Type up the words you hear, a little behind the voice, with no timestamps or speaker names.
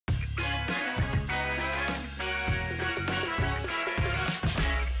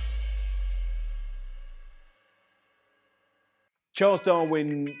Charles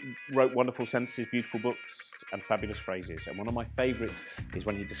Darwin wrote wonderful sentences, beautiful books, and fabulous phrases. And one of my favourites is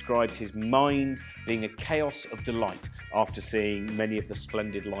when he describes his mind being a chaos of delight after seeing many of the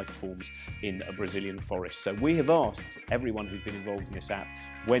splendid life forms in a Brazilian forest. So we have asked everyone who's been involved in this app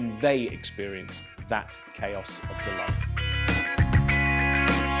when they experience that chaos of delight.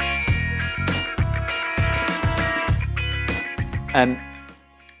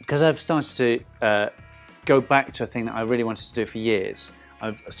 Because I've started to go back to a thing that I really wanted to do for years.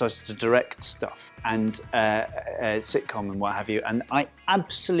 I've started to direct stuff and sitcom and what have you, and I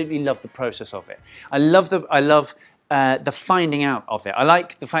absolutely love the process of it. I love the finding out of it. I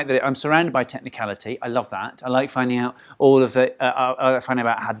like the fact that I'm surrounded by technicality. I love that. I like finding out all of the. I like finding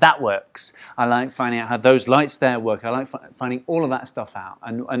out how that works. I like finding out how those lights there work. I like finding all of that stuff out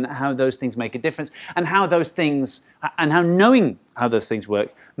and how those things make a difference and how those things and how knowing how those things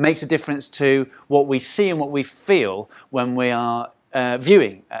work makes a difference to what we see and what we feel when we are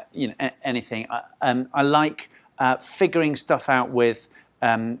viewing anything. I like figuring stuff out with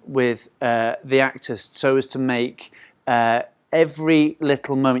the actors so as to make every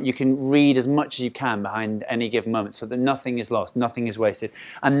little moment, you can read as much as you can behind any given moment so that nothing is lost, nothing is wasted.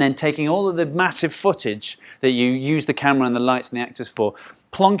 And then taking all of the massive footage that you use the camera and the lights and the actors for,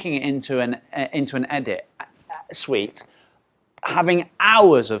 plonking it into an edit suite, having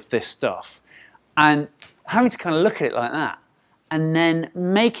hours of this stuff and having to kind of look at it like that. And then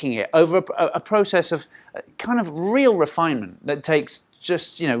making it over a process of kind of real refinement that takes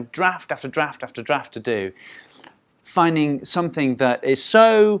just, draft after draft after draft to do. Finding something that is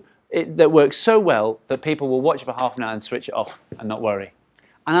that works so well that people will watch for half an hour and switch it off and not worry.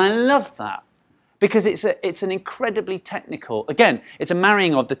 And I love that because it's an incredibly technical. Again, it's a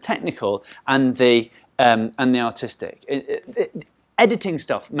marrying of the technical and the artistic. Editing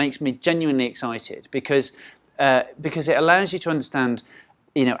stuff makes me genuinely excited because it allows you to understand,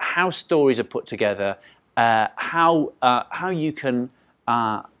 how stories are put together, how you can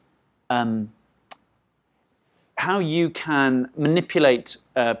manipulate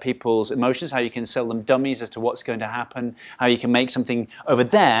people's emotions, how you can sell them dummies as to what's going to happen, how you can make something over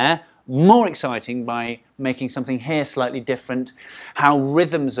there more exciting by making something here slightly different, how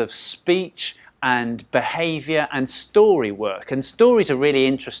rhythms of speech and behaviour and story work. And story's a really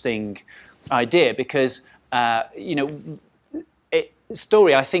interesting idea because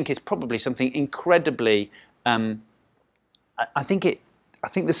story, I think, is probably something incredibly. I think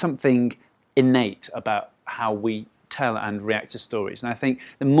there's something innate about how we tell and react to stories, and I think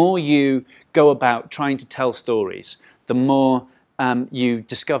the more you go about trying to tell stories, the more you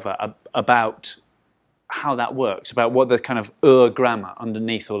discover about how that works, about what the kind of grammar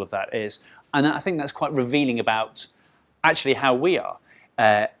underneath all of that is, and I think that's quite revealing about actually how we are.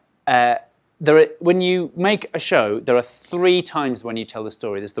 When you make a show, there are 3 times when you tell the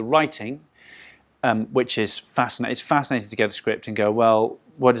story. There's the writing, which is fascinating. It's fascinating to get a script and go, well,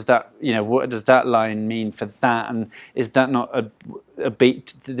 what does that line mean for that? And is that not a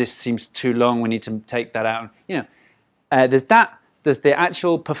beat? This seems too long. We need to take that out. There's that. There's the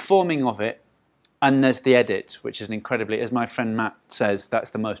actual performing of it, and there's the edit, which is an incredibly, as my friend Matt says, that's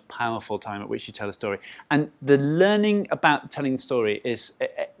the most powerful time at which you tell a story. And the learning about telling the story is.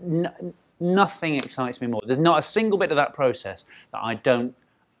 Nothing excites me more. There's not a single bit of that process that I don't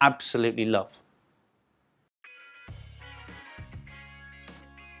absolutely love.